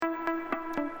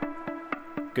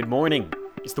Good morning.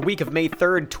 It's the week of May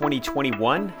 3rd,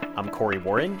 2021. I'm Corey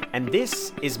Warren, and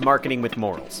this is Marketing with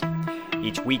Morals.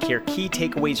 Each week, hear key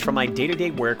takeaways from my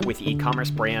day-to-day work with e-commerce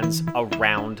brands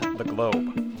around the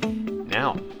globe.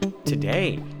 Now,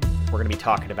 today, we're going to be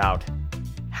talking about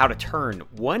how to turn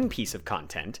one piece of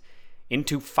content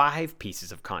into 5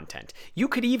 pieces of content. You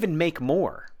could even make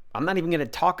more. I'm not even going to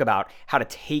talk about how to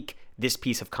take this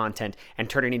piece of content and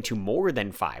turn it into more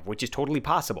than 5, which is totally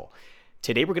possible.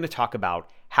 Today, we're going to talk about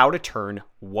how to turn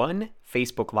one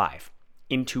Facebook Live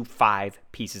into 5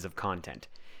 pieces of content.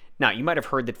 Now, you might have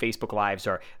heard that Facebook Lives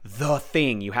are the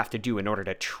thing you have to do in order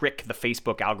to trick the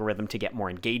Facebook algorithm to get more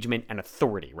engagement and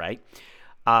authority, right?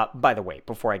 By the way,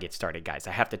 before I get started, guys,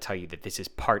 I have to tell you that this is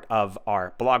part of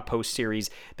our blog post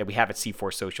series that we have at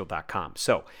c4social.com.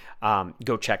 So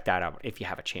go check that out if you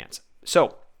have a chance.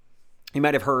 So you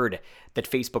might have heard that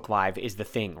Facebook Live is the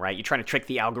thing, right? You're trying to trick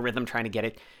the algorithm, trying to get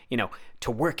it,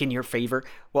 to work in your favor.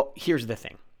 Well, here's the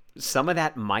thing. Some of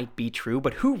that might be true,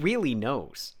 but who really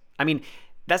knows? I mean,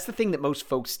 that's the thing that most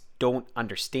folks don't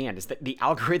understand is that the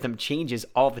algorithm changes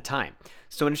all the time.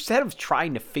 So instead of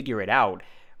trying to figure it out,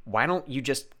 why don't you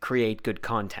just create good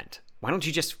content? Why don't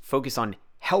you just focus on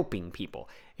helping people?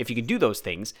 If you can do those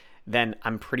things, then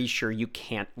I'm pretty sure you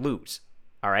can't lose,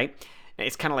 all right?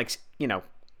 It's kind of like,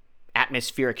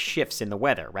 atmospheric shifts in the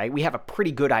weather, right? We have a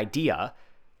pretty good idea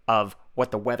of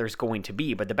what the weather's going to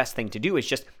be, but the best thing to do is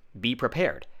just be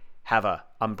prepared. Have an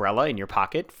umbrella in your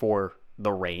pocket for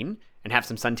the rain and have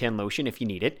some suntan lotion if you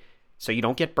need it so you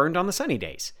don't get burned on the sunny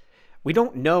days. We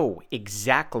don't know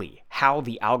exactly how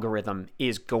the algorithm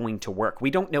is going to work. We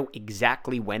don't know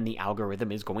exactly when the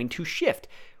algorithm is going to shift.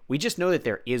 We just know that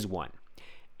there is one.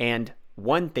 And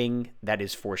one thing that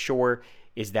is for sure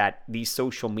is that these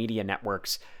social media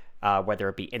networks, whether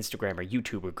it be Instagram or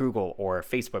YouTube or Google or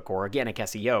Facebook or organic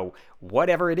SEO,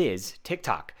 whatever it is,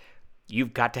 TikTok,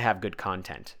 you've got to have good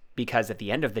content. Because at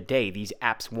the end of the day, these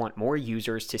apps want more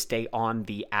users to stay on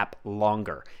the app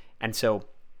longer. And so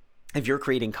if you're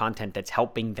creating content that's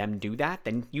helping them do that,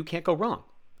 then you can't go wrong.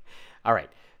 All right.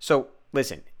 So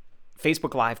listen,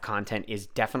 Facebook Live content is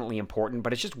definitely important,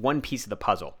 but it's just one piece of the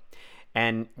puzzle.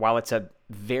 And while it's a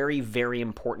very, very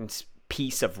important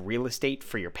piece of real estate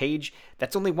for your page,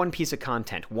 that's only one piece of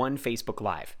content, one Facebook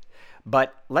Live.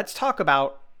 But let's talk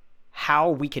about how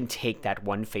we can take that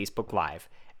one Facebook Live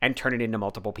and turn it into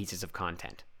multiple pieces of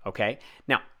content, okay?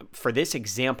 Now, for this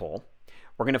example,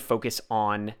 we're going to focus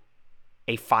on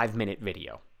a 5-minute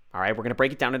video, all right? We're going to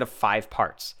break it down into 5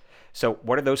 parts. So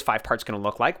what are those 5 parts going to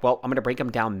look like? Well, I'm going to break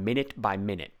them down minute by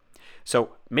minute.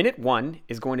 So minute 1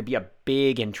 is going to be a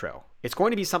big intro. It's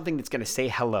going to be something that's going to say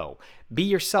hello. Be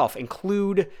yourself.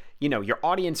 Include, your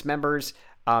audience members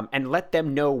and let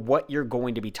them know what you're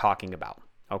going to be talking about.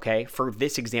 Okay. For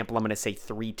this example, I'm going to say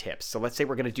 3 tips. So let's say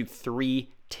we're going to do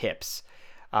 3 tips.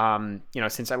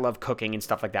 Since I love cooking and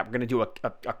stuff like that, we're going to do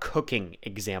a cooking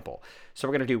example. So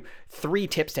we're going to do 3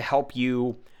 tips to help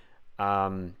you,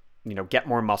 get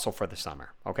more muscle for the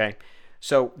summer. Okay.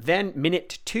 So then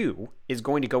minute 2 is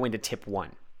going to go into tip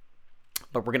 1.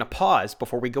 But we're going to pause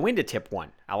before we go into tip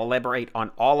 1. I'll elaborate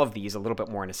on all of these a little bit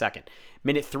more in a second.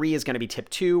 Minute 3 is going to be tip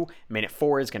 2. Minute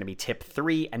 4 is going to be tip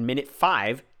 3. And minute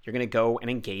 5, you're going to go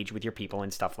and engage with your people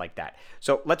and stuff like that.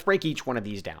 So let's break each one of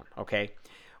these down, okay?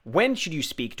 When should you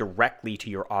speak directly to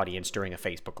your audience during a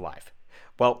Facebook Live?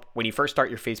 Well, when you first start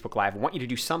your Facebook Live, I want you to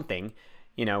do something,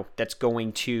 that's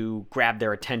going to grab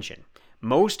their attention.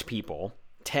 Most people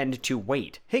tend to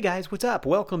wait. Hey guys, what's up?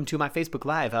 Welcome to my Facebook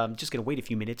Live. I'm just going to wait a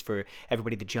few minutes for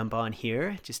everybody to jump on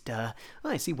here.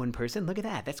 I see one person. Look at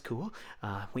that. That's cool.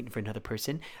 Waiting for another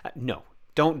person. No,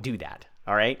 don't do that.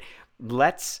 All right.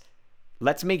 Let's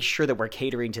make sure that we're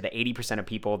catering to the 80% of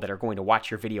people that are going to watch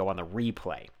your video on the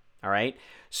replay. All right.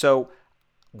 So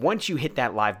once you hit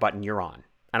that live button, you're on.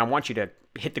 And I want you to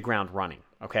hit the ground running.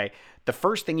 Okay. The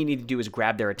first thing you need to do is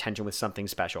grab their attention with something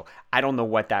special. I don't know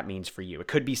what that means for you. It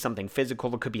could be something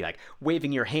physical. It could be like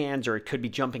waving your hands, or it could be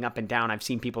jumping up and down. I've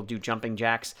seen people do jumping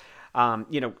jacks.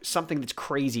 Something that's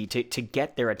crazy to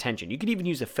get their attention. You could even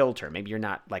use a filter. Maybe you're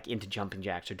not like into jumping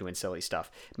jacks or doing silly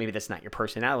stuff. Maybe that's not your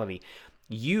personality.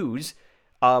 Use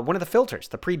one of the filters.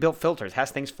 The pre-built filters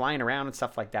has things flying around and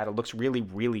stuff like that. It looks really,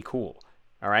 really cool.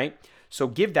 All right. So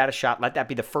give that a shot. Let that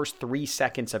be the first 3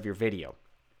 seconds of your video.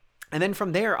 And then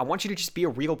from there, I want you to just be a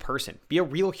real person. Be a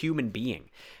real human being.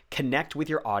 Connect with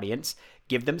your audience.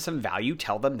 Give them some value.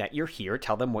 Tell them that you're here.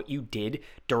 Tell them what you did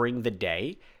during the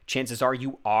day. Chances are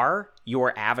you are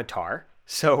your avatar.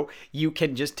 So you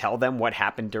can just tell them what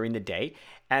happened during the day.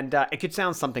 And it could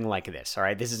sound something like this. All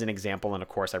right. This is an example. And of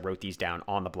course, I wrote these down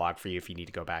on the blog for you if you need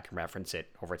to go back and reference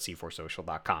it over at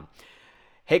c4social.com.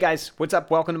 Hey guys, what's up?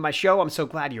 Welcome to my show. I'm so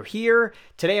glad you're here.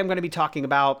 Today I'm going to be talking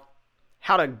about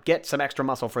how to get some extra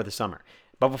muscle for the summer.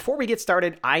 But before we get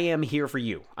started, I am here for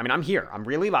you. I'm here. I'm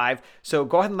really live. So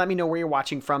go ahead and let me know where you're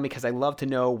watching from because I love to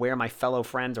know where my fellow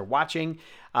friends are watching.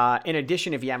 In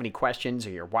addition, if you have any questions or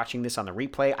you're watching this on the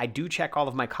replay, I do check all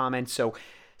of my comments. So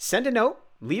send a note,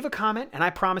 leave a comment, and I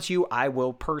promise you I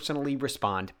will personally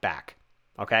respond back.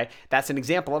 Okay? That's an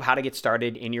example of how to get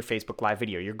started in your Facebook Live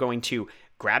video. You're going to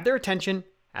grab their attention,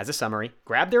 as a summary,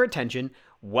 grab their attention,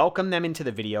 welcome them into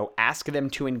the video, ask them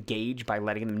to engage by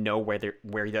letting them know where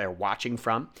they're watching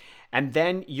from, and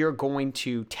then you're going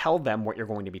to tell them what you're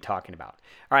going to be talking about.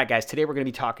 All right, guys, today we're going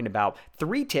to be talking about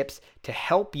 3 tips to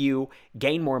help you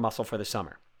gain more muscle for the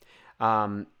summer.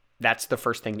 That's the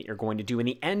first thing that you're going to do in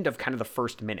the end of kind of the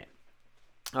first minute.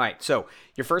 All right, so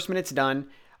your first minute's done.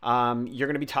 You're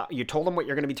going to be you told them what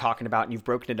you're going to be talking about, and you've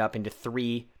broken it up into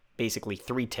basically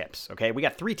 3 tips, okay? We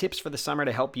got 3 tips for the summer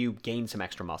to help you gain some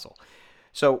extra muscle.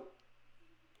 So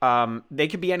they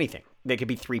could be anything. They could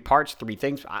be 3 parts, 3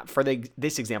 things. For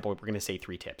this example, we're going to say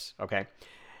 3 tips, okay?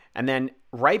 And then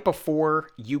right before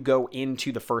you go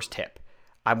into the first tip,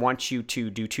 I want you to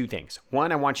do 2 things.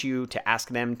 1, I want you to ask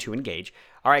them to engage.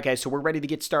 All right, guys, so we're ready to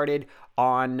get started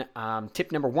on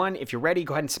tip number 1. If you're ready,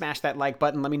 go ahead and smash that like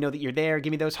button. Let me know that you're there.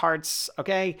 Give me those hearts,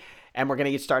 okay? And we're going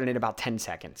to get started in about 10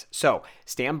 seconds. So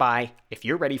stand by if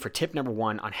you're ready for tip number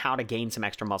 1 on how to gain some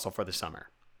extra muscle for the summer,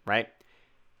 right?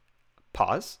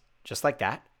 Pause, just like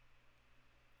that.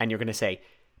 And you're going to say,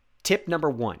 tip number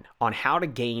 1 on how to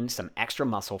gain some extra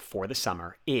muscle for the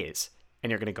summer is,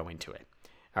 and you're going to go into it.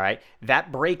 All right.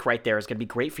 That break right there is going to be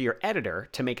great for your editor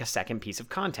to make a second piece of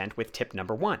content with tip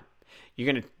number 1. You're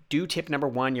going to do tip number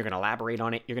 1. You're going to elaborate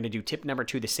on it. You're going to do tip number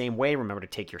 2 the same way. Remember to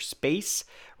take your space.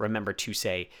 Remember to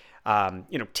say,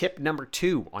 tip number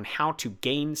 2 on how to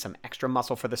gain some extra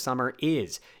muscle for the summer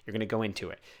is, you're going to go into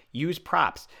it. Use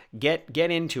props. Get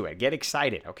into it. Get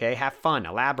excited. Okay. Have fun.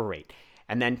 Elaborate.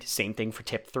 And then same thing for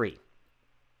tip 3.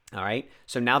 All right.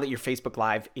 So now that your Facebook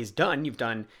Live is done, you've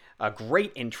done a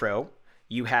great intro.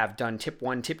 You have done tip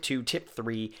 1, tip 2, tip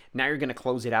 3. Now you're going to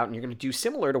close it out and you're going to do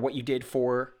similar to what you did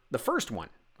for the first one,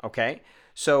 okay?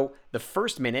 So the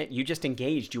first minute, you just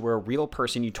engaged. You were a real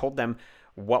person. You told them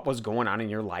what was going on in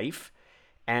your life,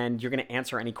 and you're going to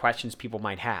answer any questions people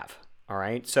might have, all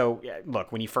right? So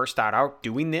look, when you first start out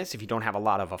doing this, if you don't have a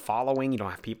lot of a following, you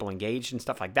don't have people engaged and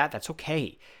stuff like that, that's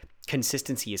okay.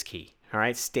 Consistency is key. All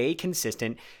right, stay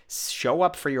consistent, show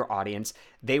up for your audience.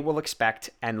 They will expect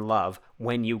and love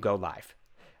when you go live.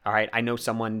 All right, I know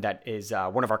someone that is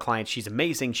one of our clients. She's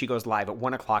amazing. She goes live at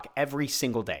 1 o'clock every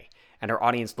single day, and her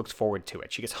audience looks forward to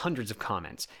it. She gets hundreds of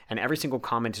comments, and every single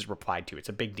comment is replied to. It's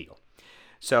a big deal.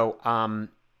 So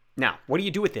now, what do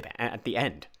you do with it at the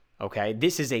end? Okay,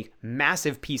 this is a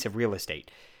massive piece of real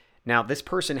estate. Now, this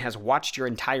person has watched your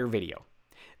entire video.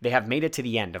 They have made it to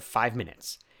the end of 5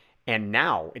 minutes, and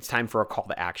now it's time for a call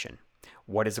to action.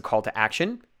 What is a call to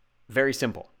action? Very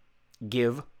simple.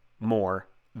 Give more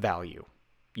value.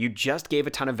 You just gave a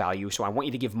ton of value, so I want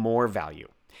you to give more value.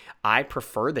 I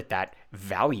prefer that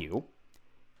value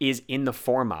is in the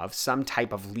form of some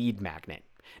type of lead magnet.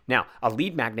 Now, a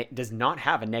lead magnet does not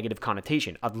have a negative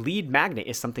connotation. A lead magnet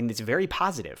is something that's very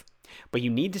positive, but you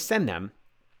need to send them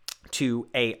to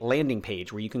a landing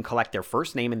page where you can collect their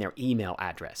first name and their email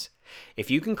address.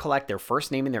 If you can collect their first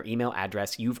name and their email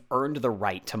address, you've earned the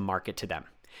right to market to them,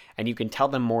 and you can tell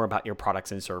them more about your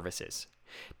products and services.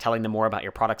 Telling them more about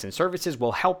your products and services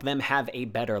will help them have a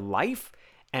better life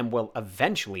and will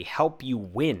eventually help you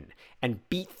win and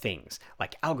beat things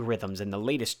like algorithms and the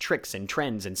latest tricks and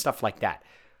trends and stuff like that.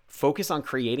 Focus on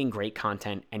creating great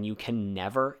content and you can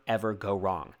never, ever go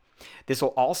wrong. This will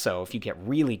also, if you get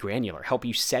really granular, help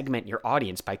you segment your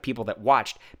audience by people that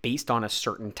watched based on a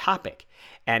certain topic.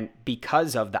 And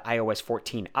because of the iOS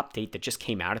 14 update that just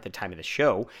came out at the time of the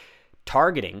show,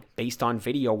 targeting based on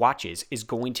video watches is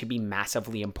going to be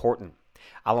massively important.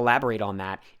 I'll elaborate on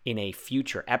that in a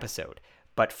future episode.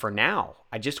 But for now,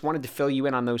 I just wanted to fill you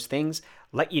in on those things,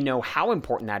 let you know how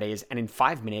important that is, and in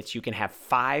 5 minutes, you can have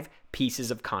 5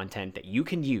 pieces of content that you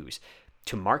can use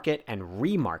to market and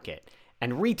remarket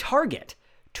and retarget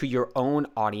to your own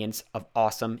audience of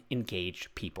awesome,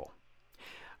 engaged people.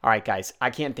 All right, guys,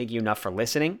 I can't thank you enough for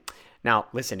listening. Now,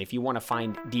 listen, if you want to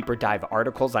find deeper dive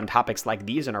articles on topics like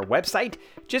these on our website,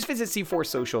 just visit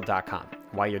c4social.com.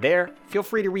 While you're there, feel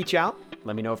free to reach out.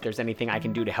 Let me know if there's anything I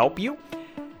can do to help you.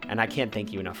 And I can't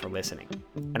thank you enough for listening.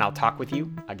 And I'll talk with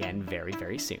you again very,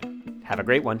 very soon. Have a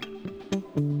great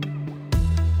one.